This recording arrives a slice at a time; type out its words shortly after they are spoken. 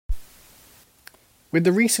With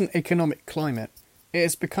the recent economic climate, it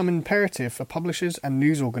has become imperative for publishers and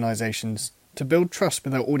news organisations to build trust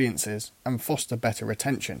with their audiences and foster better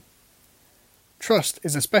retention. Trust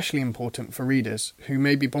is especially important for readers who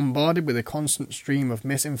may be bombarded with a constant stream of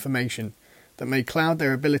misinformation that may cloud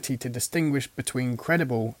their ability to distinguish between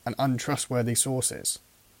credible and untrustworthy sources.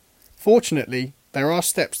 Fortunately, there are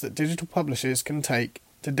steps that digital publishers can take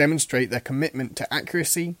to demonstrate their commitment to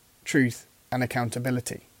accuracy, truth, and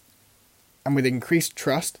accountability. And with increased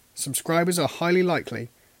trust, subscribers are highly likely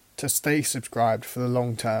to stay subscribed for the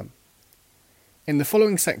long term. In the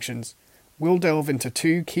following sections, we'll delve into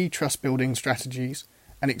 2 key trust-building strategies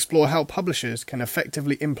and explore how publishers can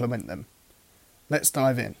effectively implement them. Let's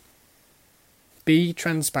dive in. Be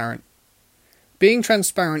transparent. Being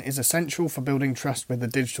transparent is essential for building trust with the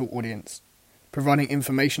digital audience. Providing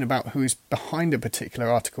information about who is behind a particular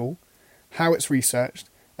article, how it's researched,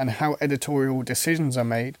 and how editorial decisions are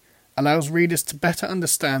made allows readers to better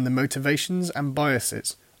understand the motivations and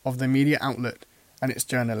biases of the media outlet and its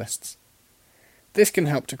journalists. This can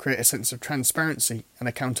help to create a sense of transparency and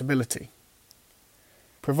accountability.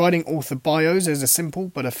 Providing author bios is a simple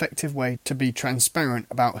but effective way to be transparent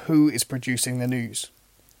about who is producing the news.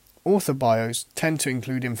 Author bios tend to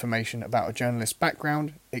include information about a journalist's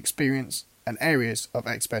background, experience, and areas of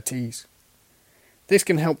expertise. This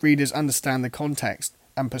can help readers understand the context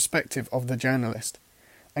and perspective of the journalist,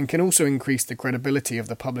 and can also increase the credibility of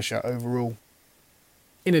the publisher overall.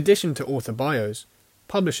 In addition to author bios,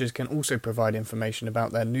 publishers can also provide information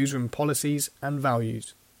about their newsroom policies and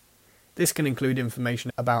values. This can include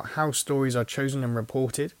information about how stories are chosen and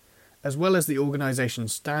reported, as well as the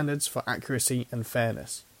organisation's standards for accuracy and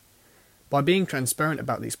fairness. By being transparent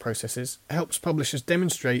about these processes, it helps publishers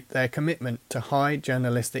demonstrate their commitment to high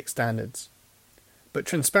journalistic standards. But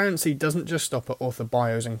transparency doesn't just stop at author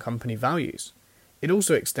bios and company values. It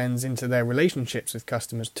also extends into their relationships with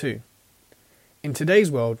customers too. In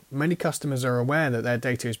today's world, many customers are aware that their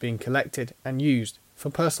data is being collected and used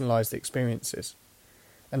for personalised experiences,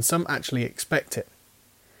 and some actually expect it.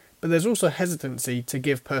 But there's also hesitancy to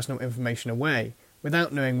give personal information away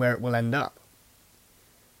without knowing where it will end up.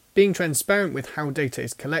 Being transparent with how data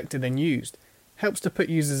is collected and used helps to put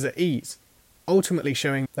users at ease, ultimately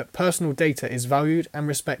showing that personal data is valued and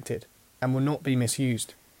respected and will not be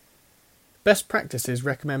misused. Best practices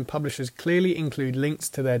recommend publishers clearly include links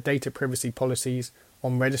to their data privacy policies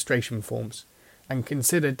on registration forms and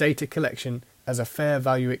consider data collection as a fair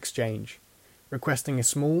value exchange, requesting a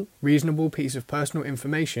small, reasonable piece of personal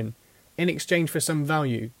information in exchange for some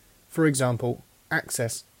value, for example,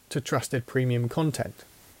 access to trusted premium content.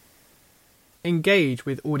 Engage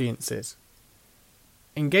with audiences.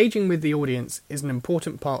 Engaging with the audience is an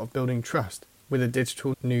important part of building trust with a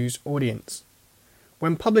digital news audience.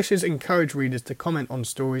 When publishers encourage readers to comment on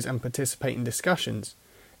stories and participate in discussions,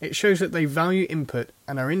 it shows that they value input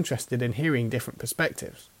and are interested in hearing different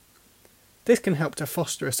perspectives. This can help to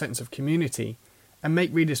foster a sense of community and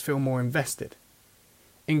make readers feel more invested.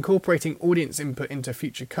 Incorporating audience input into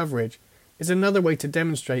future coverage is another way to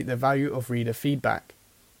demonstrate the value of reader feedback.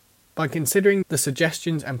 By considering the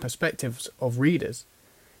suggestions and perspectives of readers,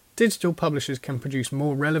 digital publishers can produce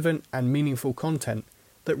more relevant and meaningful content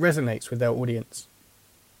that resonates with their audience.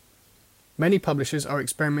 Many publishers are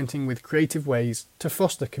experimenting with creative ways to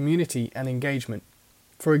foster community and engagement.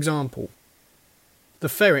 For example, The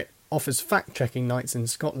Ferret offers fact-checking nights in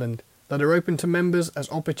Scotland that are open to members as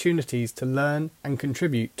opportunities to learn and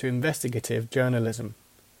contribute to investigative journalism.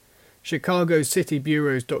 Chicago City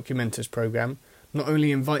Bureau's Documenters program not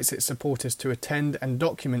only invites its supporters to attend and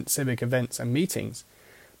document civic events and meetings,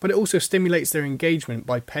 but it also stimulates their engagement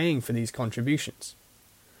by paying for these contributions.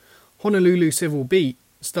 Honolulu Civil Beat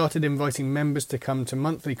started inviting members to come to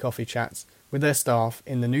monthly coffee chats with their staff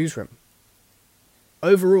in the newsroom.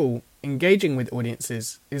 Overall, engaging with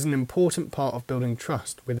audiences is an important part of building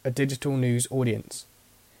trust with a digital news audience.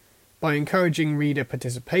 By encouraging reader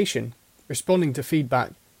participation, responding to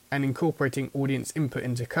feedback, and incorporating audience input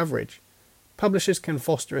into coverage, publishers can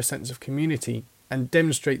foster a sense of community and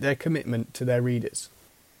demonstrate their commitment to their readers.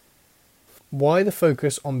 Why the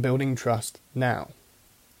focus on building trust now?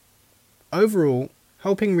 Overall,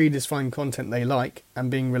 helping readers find content they like and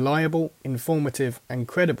being reliable, informative, and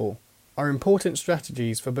credible are important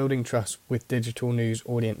strategies for building trust with digital news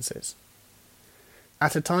audiences.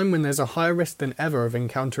 At a time when there's a higher risk than ever of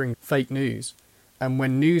encountering fake news, and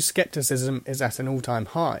when news skepticism is at an all-time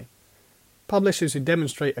high, publishers who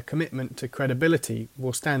demonstrate a commitment to credibility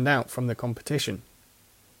will stand out from the competition.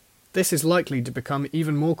 This is likely to become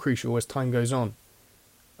even more crucial as time goes on.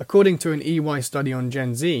 According to an EY study on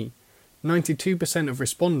Gen Z, 92% of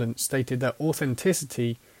respondents stated that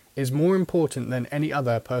authenticity is more important than any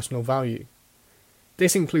other personal value.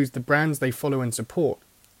 This includes the brands they follow and support.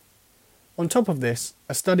 On top of this,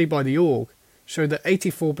 a study by the org showed that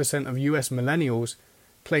 84% of US millennials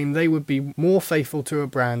claim they would be more faithful to a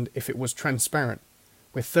brand if it was transparent,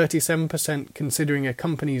 with 37% considering a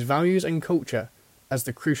company's values and culture as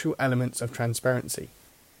the crucial elements of transparency.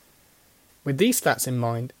 With these stats in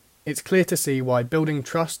mind, it's clear to see why building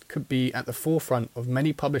trust could be at the forefront of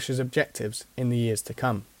many publishers' objectives in the years to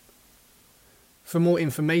come. For more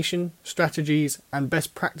information, strategies, and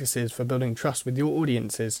best practices for building trust with your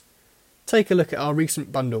audiences, take a look at our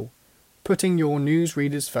recent bundle, Putting Your News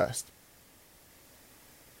Readers First.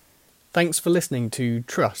 Thanks for listening to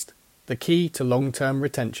Trust, the Key to Long-Term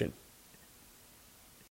Retention.